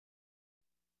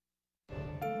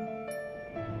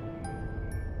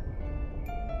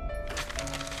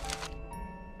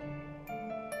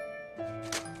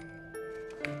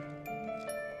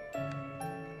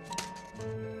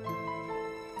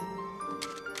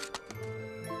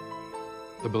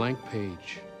The blank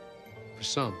page. For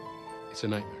some, it's a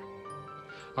nightmare.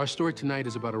 Our story tonight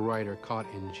is about a writer caught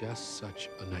in just such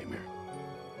a nightmare.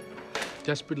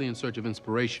 Desperately in search of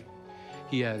inspiration,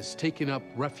 he has taken up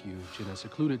refuge in a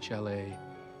secluded chalet,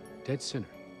 dead center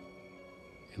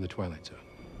in the Twilight Zone.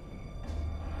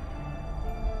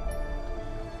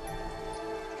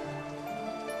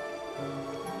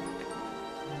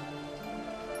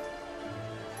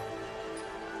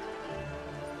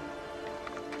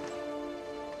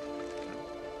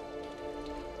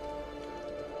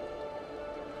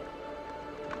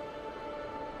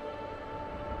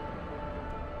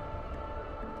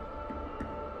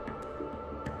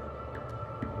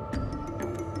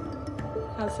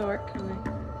 How's the work coming?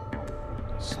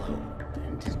 Slow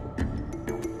and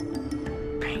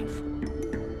painful.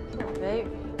 Oh, baby.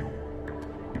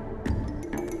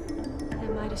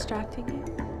 Am I distracting you?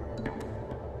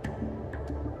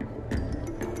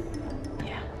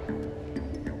 Yeah.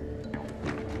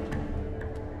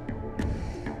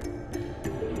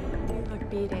 You look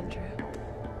beat, Andrew.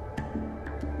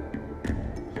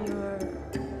 You're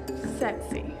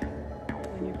sexy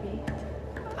when you're beat.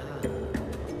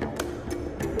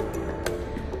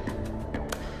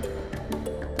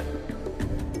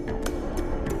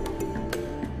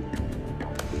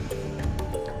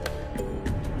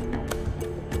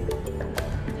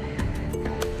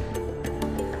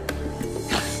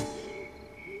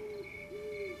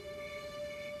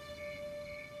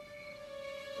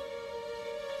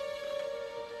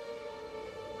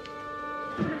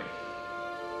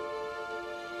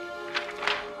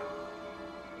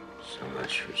 So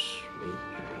much for sweet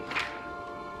dreams.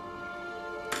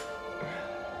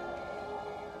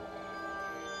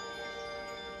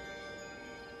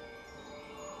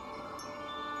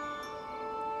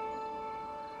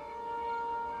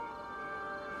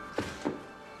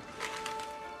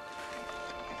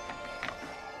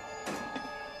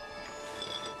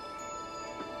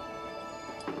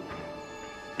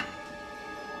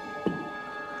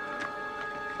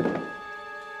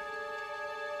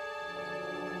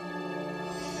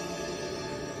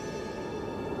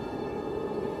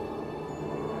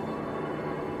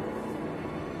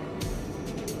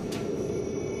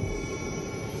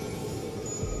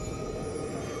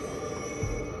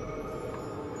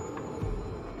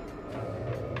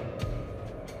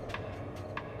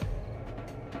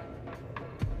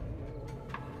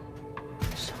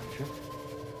 Sandra?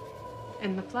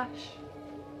 In the flesh.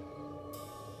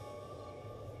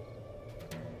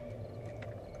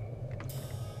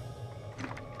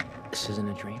 This isn't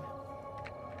a dream?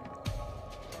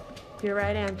 You're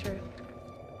right, Andrew.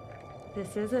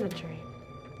 This isn't a dream.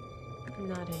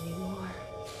 Not anymore.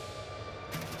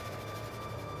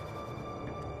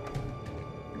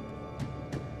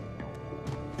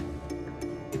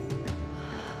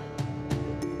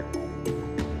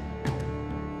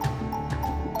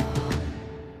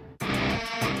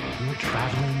 You're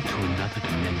traveling to another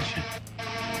dimension. A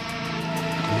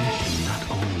dimension not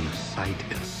only of sight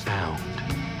and sound,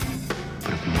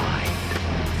 but of mind.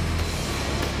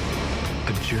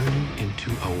 A journey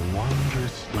into a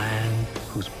wondrous land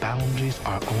whose boundaries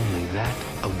are only that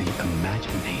of the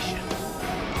imagination.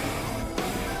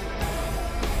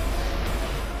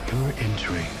 You're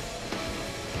entering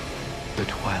the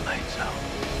Twilight Zone.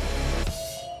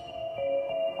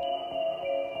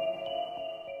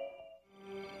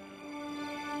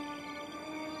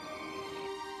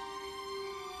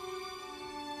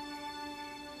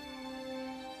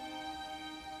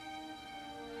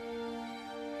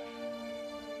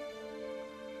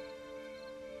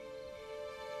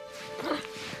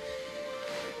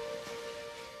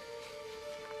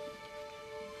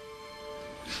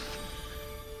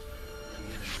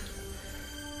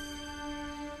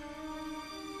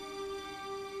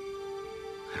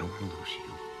 I don't want to lose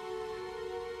you.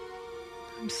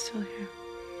 I'm still here.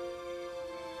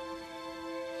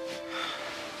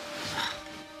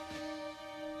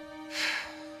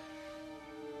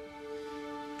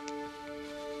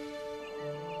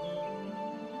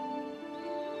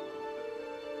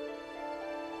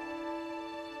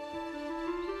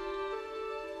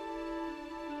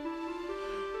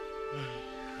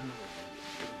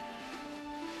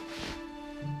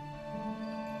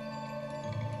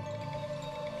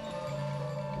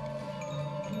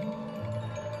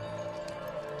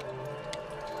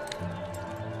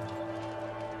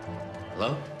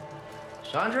 Hello?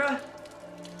 Sandra?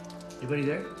 Anybody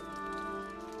there?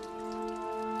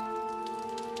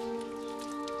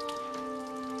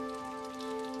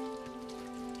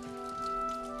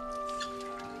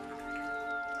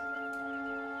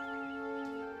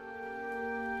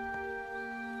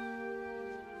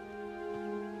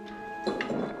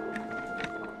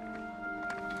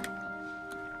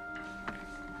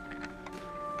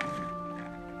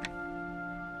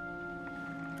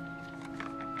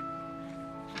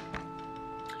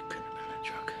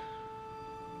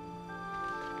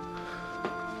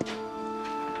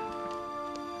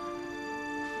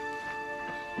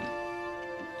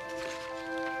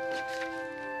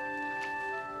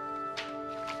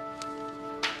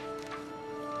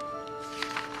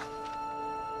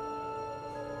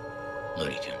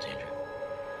 Looney Tunes, Andrew.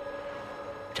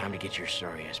 Time to get your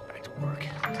sorry ass back to work.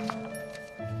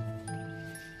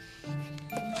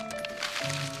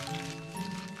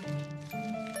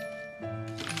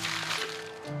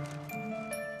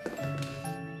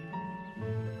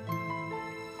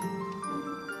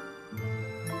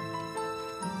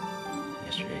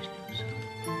 Yesterday's news.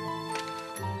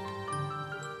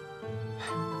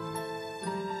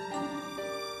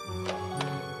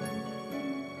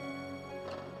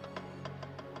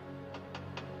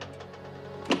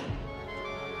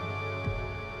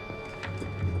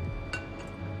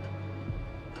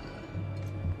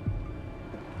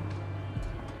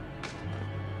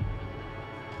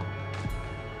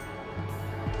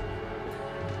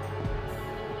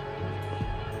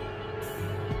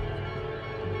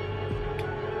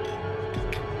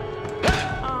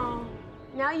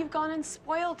 Now you've gone and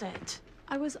spoiled it.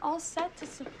 I was all set to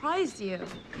surprise you.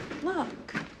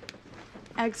 Look.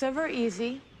 Eggs over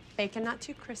easy, bacon not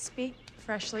too crispy,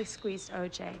 freshly squeezed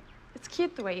OJ. It's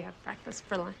cute the way you have breakfast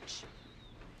for lunch.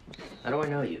 How do I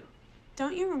know you?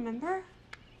 Don't you remember?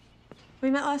 We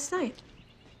met last night.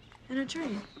 In a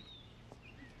dream.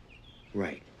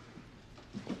 Right.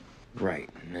 Right.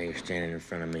 Now you're standing in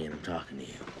front of me and I'm talking to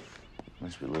you.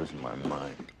 Must be losing my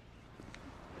mind.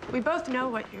 We both know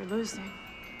what you're losing.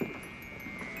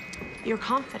 Your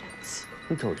confidence.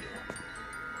 Who told you that?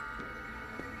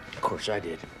 Of course I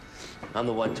did. I'm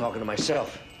the one talking to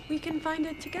myself. We can find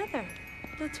it together.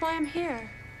 That's why I'm here.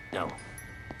 No.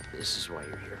 This is why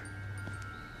you're here.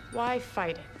 Why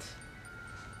fight it?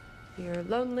 You're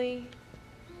lonely,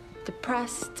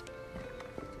 depressed.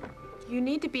 You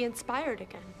need to be inspired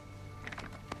again.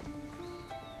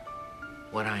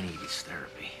 What I need is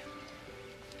therapy.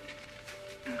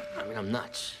 I mean, I'm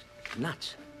nuts. I'm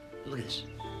nuts. Look at this.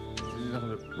 This is all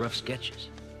the rough sketches.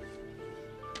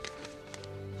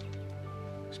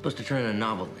 I'm supposed to turn in a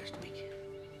novel next week.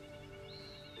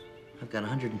 I've got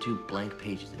 102 blank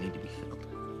pages that need to be filled.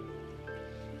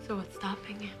 So what's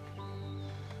stopping you?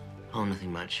 Oh,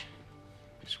 nothing much.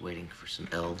 Just waiting for some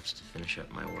elves to finish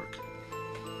up my work.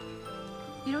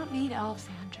 You don't need elves,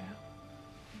 Andrew.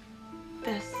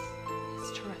 This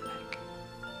is terrific.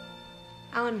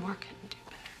 Alan Moore couldn't do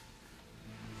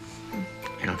better.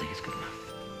 I don't think it's good enough.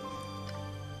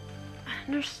 I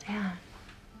understand.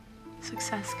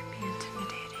 Success can be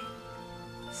intimidating,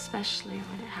 especially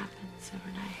when it happens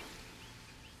overnight.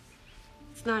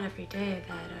 It's not every day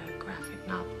that a graphic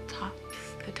novel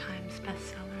tops the Times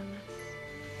bestseller list.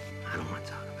 I don't want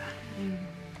to talk about it.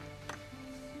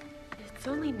 It's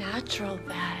only natural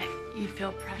that you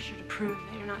feel pressure to prove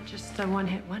that you're not just a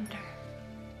one-hit wonder.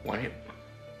 One hit?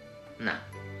 No.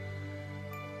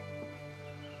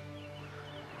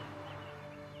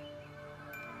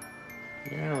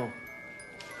 You know,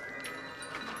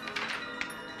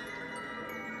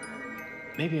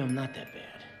 maybe I'm not that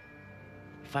bad.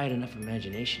 If I had enough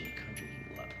imagination to conjure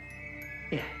you up.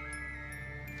 Yeah.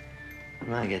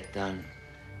 When I get done,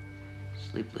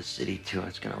 Sleepless City 2,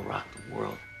 it's gonna rock the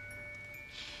world.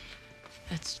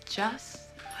 That's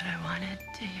just what I wanted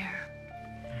to hear.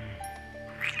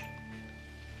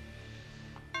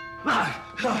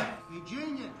 You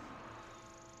genius.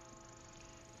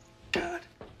 God.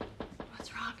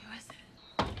 What's wrong? Who is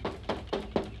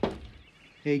it?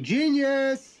 Hey,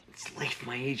 genius. It's late for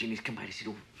my agent. He's come by to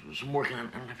see some work, and I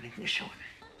don't have anything to show him.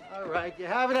 All right, you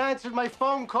haven't answered my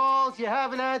phone calls. You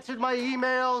haven't answered my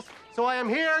emails. So I am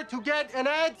here to get an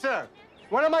answer.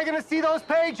 When am I going to see those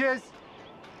pages?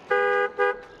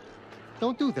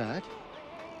 Don't do that.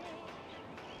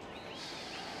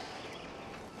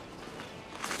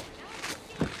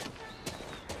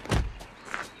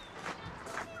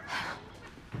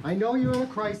 I know you're in a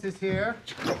crisis here.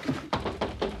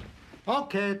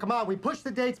 Okay, come on. We pushed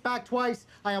the dates back twice.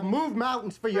 I have moved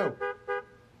mountains for you.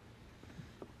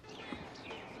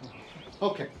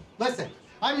 Okay, listen.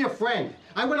 I'm your friend.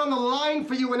 I went on the line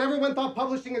for you when everyone thought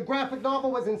publishing a graphic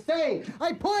novel was insane.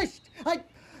 I pushed.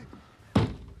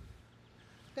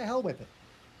 The hell with it.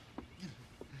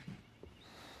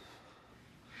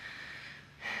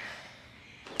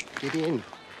 Get in.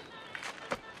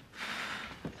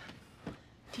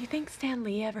 Do you think Stan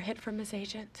Lee ever hid from his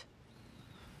agent?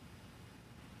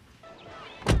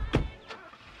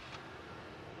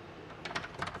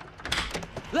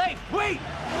 Leif, wait!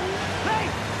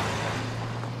 Leif!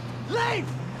 Leif!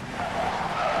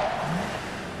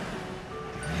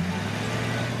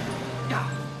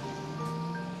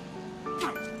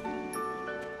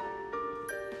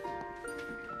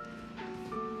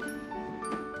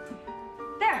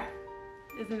 There.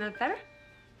 Isn't that better?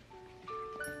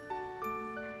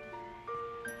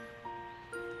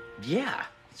 Yeah,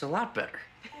 it's a lot better.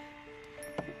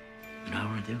 You know what I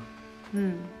want to do?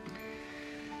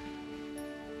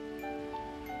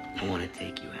 I want to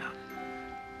take you out.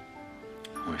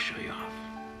 I want to show you off.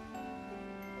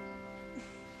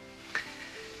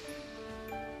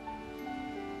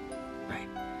 Right.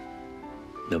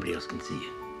 Nobody else can see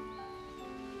you.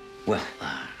 Well,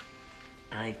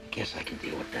 I guess I can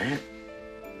deal with that.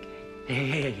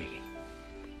 Hey.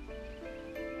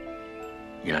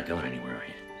 You're not going anywhere, are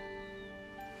you?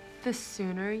 The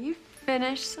sooner you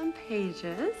finish some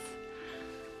pages,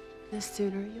 the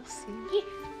sooner you'll see.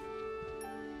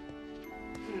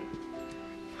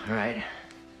 All right.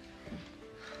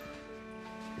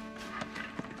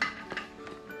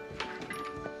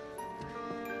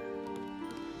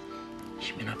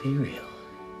 She may not be real,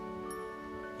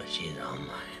 but she's all mine.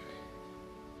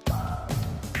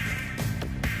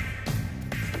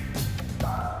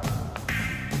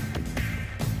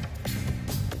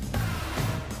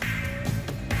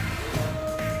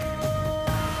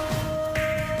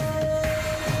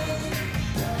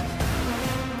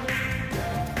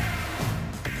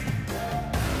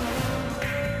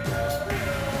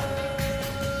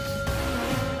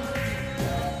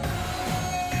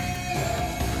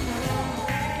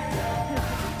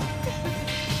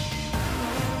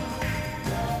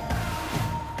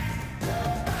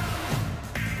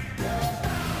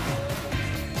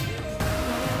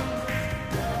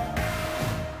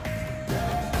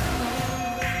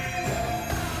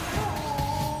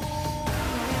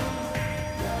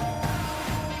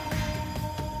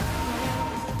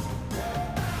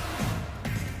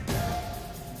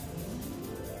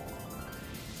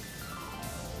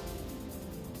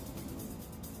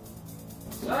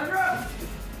 Sandra!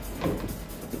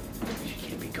 She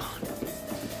can't be gone.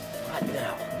 Not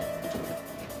now.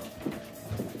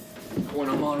 When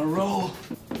I'm on a roll.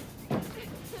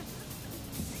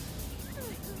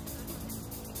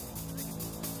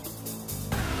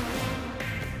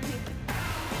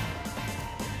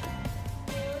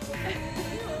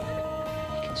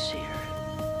 You can see her.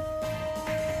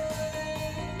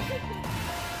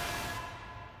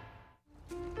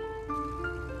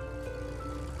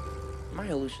 Am I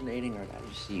hallucinating, or did I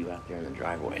just see you out there in the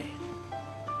driveway?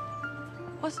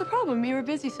 What's the problem? You were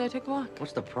busy, so I took a walk.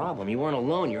 What's the problem? You weren't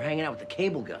alone. You're hanging out with the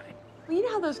cable guy. Well, you know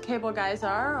how those cable guys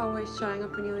are, always showing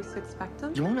up when you least expect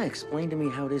them. Do you want to explain to me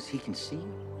how it is he can see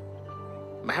you?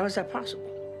 How is that possible?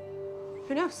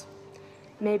 Who knows?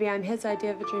 Maybe I'm his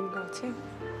idea of a dream girl, too.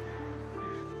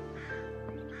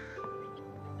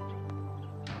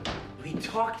 He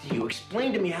talked to you.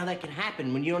 Explain to me how that can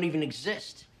happen when you don't even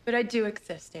exist. But I do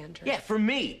exist, Andrew. Yeah, for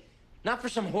me. Not for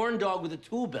some horn dog with a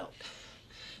tool belt.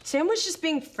 Sam was just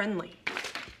being friendly.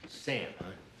 Sam, huh?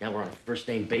 Now we're on a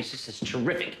first-name basis. That's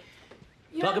terrific.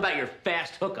 Talk about your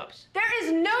fast hookups. There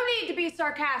is no need to be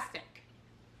sarcastic.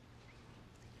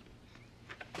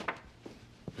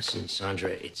 Listen, Sandra,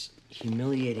 it's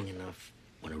humiliating enough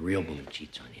when a real woman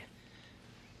cheats on you.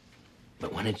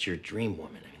 But when it's your dream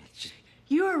woman, I mean, it's just...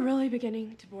 You are really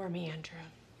beginning to bore me, Andrew.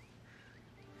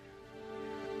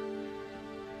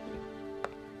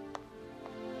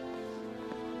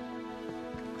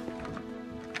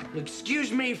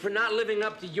 Excuse me for not living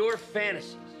up to your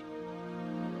fantasies.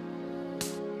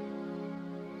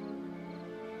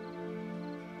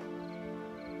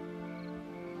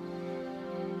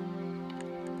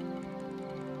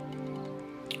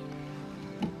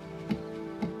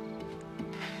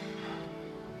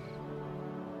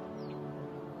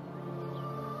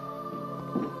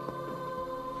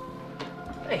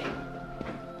 Hey.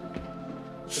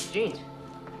 Those jeans.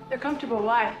 They're comfortable.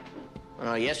 Why?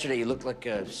 Yesterday you looked like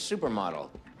a supermodel.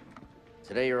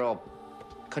 Today you're all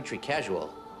country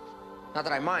casual. Not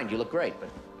that I mind, you look great, but...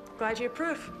 Glad you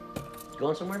approve.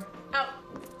 Going somewhere? Oh.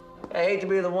 I hate to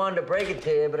be the one to break it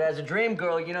to you, but as a dream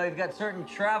girl, you know, you've got certain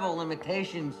travel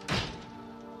limitations.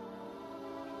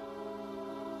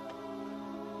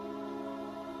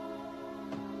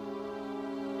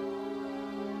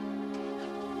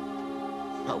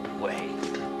 No way.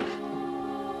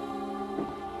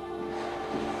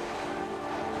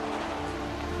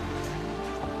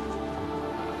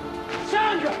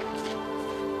 Sandra!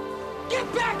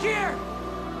 Get back here!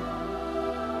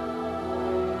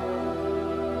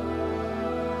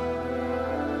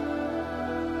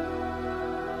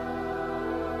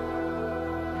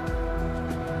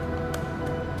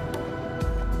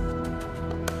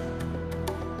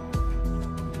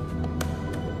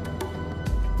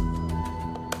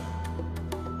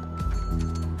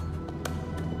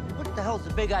 What the hell's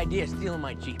the big idea stealing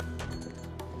my Jeep?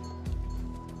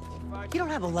 You don't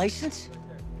have a license.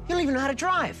 You don't even know how to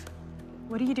drive.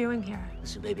 What are you doing here?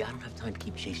 Listen, baby, I don't have time to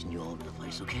keep chasing you all over the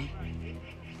place, okay?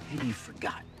 Maybe you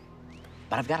forgot.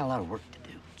 but I've got a lot of work to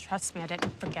do. Trust me, I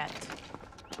didn't forget.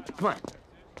 Come on,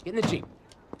 get in the Jeep.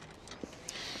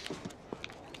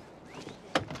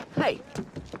 Hey.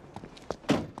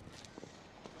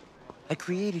 I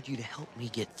created you to help me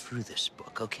get through this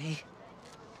book, okay?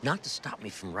 Not to stop me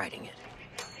from writing it.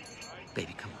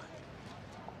 Baby, come on.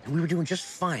 And we were doing just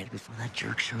fine before that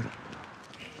jerk showed up.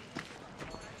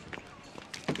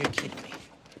 You're kidding me.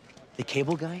 The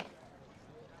cable guy?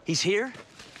 He's here?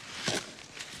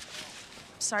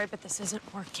 Sorry, but this isn't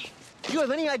working. Do you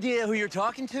have any idea who you're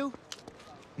talking to?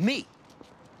 Me.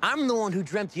 I'm the one who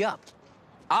dreamt you up.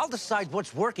 I'll decide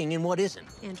what's working and what isn't.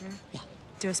 Andrew,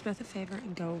 do us both a favor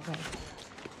and go away.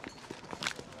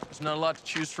 There's not a lot to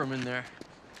choose from in there.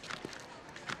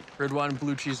 Red wine and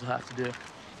blue cheese will have to do.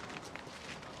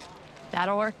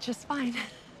 That'll work just fine.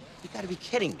 You gotta be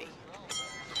kidding me.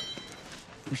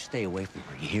 You stay away from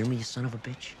her. You hear me, you son of a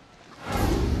bitch?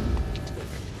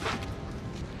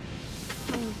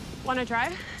 Wanna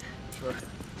drive? Sure.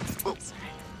 Oh, sorry.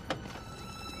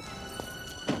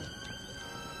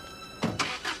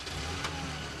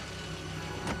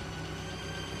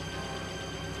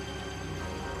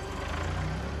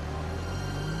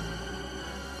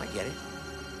 I get it.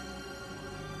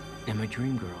 And my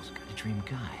dream girl's got a dream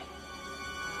guy.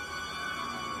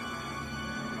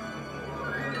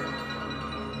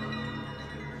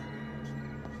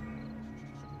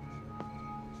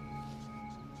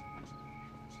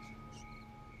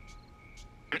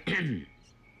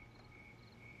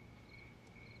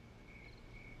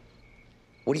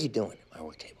 What are you doing at my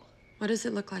work table? What does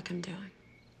it look like I'm doing?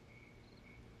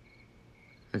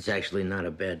 That's actually not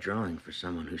a bad drawing for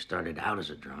someone who started out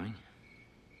as a drawing.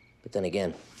 But then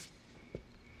again,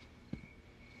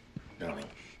 darling,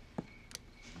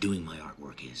 doing my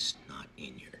artwork is not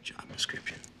in your job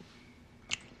description.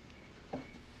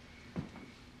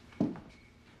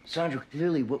 Sandra,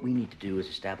 clearly what we need to do is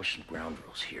establish some ground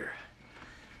rules here.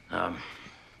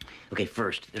 Okay,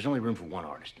 first, there's only room for one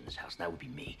artist in this house, and that would be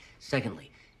me. Secondly,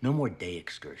 no more day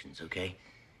excursions, okay?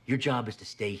 Your job is to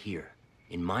stay here,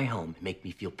 in my home, and make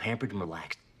me feel pampered and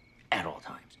relaxed at all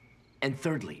times. And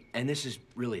thirdly, and this is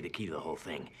really the key to the whole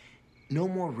thing, no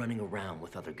more running around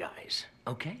with other guys,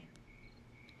 okay?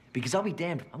 Because I'll be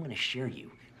damned if I'm gonna share you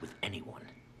with anyone.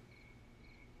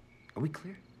 Are we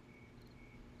clear?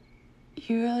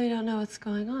 You really don't know what's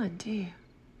going on, do you?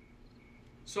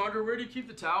 Sandra, where do you keep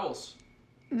the towels?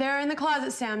 They're in the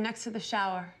closet, Sam, next to the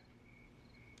shower.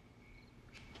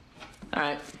 All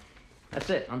right, that's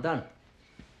it, I'm done.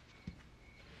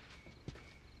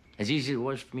 As easy as it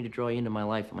was for me to draw you into my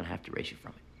life, I'm gonna have to erase you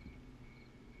from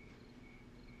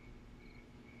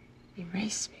it.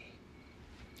 Erase me?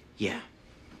 Yeah.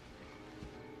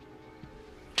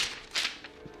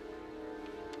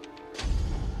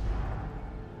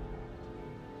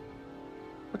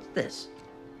 What's this?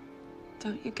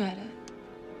 Don't you get it?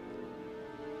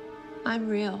 I'm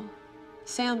real.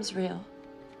 Sam's real.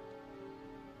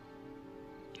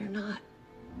 You're not.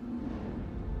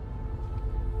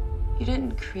 You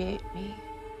didn't create me.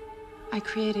 I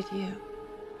created you.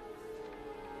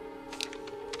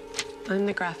 I'm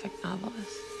the graphic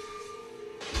novelist.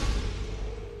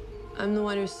 I'm the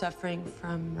one who's suffering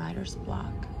from writer's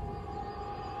block.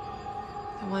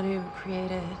 The one who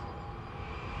created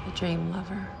a dream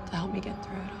lover to help me get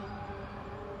through it all.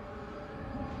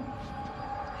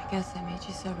 I guess I made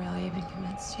you so real I even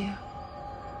convinced you.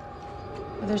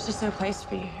 But there's just no place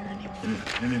for you here anymore.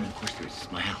 No, of course there is. It's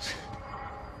my house.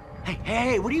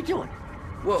 Hey, what are you doing?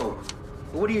 Whoa,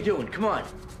 what are you doing? Come on.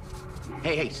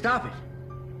 Hey, stop it.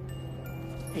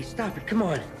 Hey, stop it, come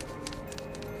on.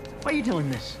 Why are you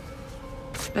doing this?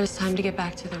 But it's time to get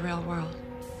back to the real world.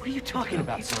 What are you talking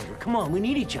about, Sandra? Come on, we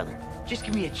need each other. Just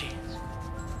give me a chance.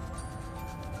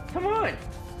 Come on.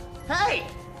 Hey!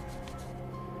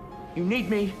 You need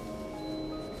me.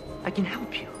 I can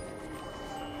help you.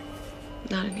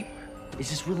 Not anymore. Is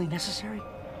this really necessary?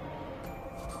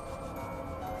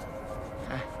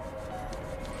 Huh?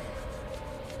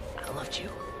 I loved you.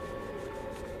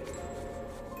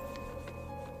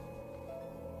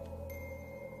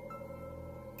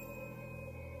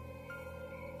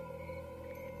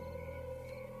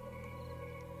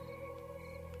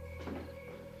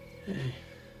 Hey.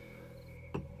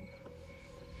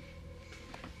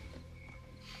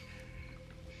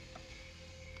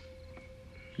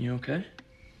 You okay?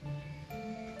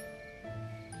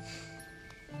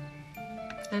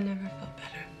 I never felt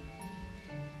better.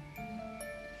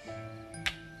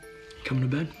 Coming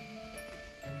to bed?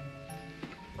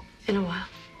 In a while.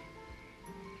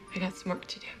 I got some work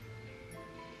to do.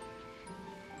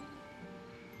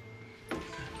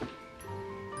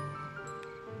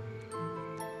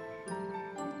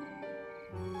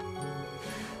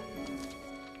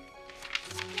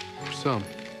 some,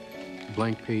 a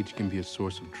blank page can be a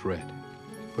source of dread.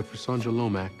 But for Sandra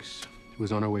Lomax, who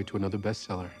is on her way to another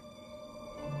bestseller,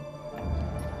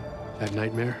 that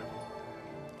nightmare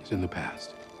is in the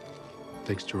past,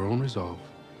 thanks to her own resolve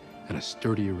and a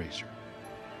sturdy eraser.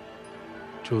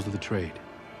 Chose of the trade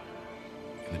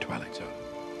in the Twilight Zone.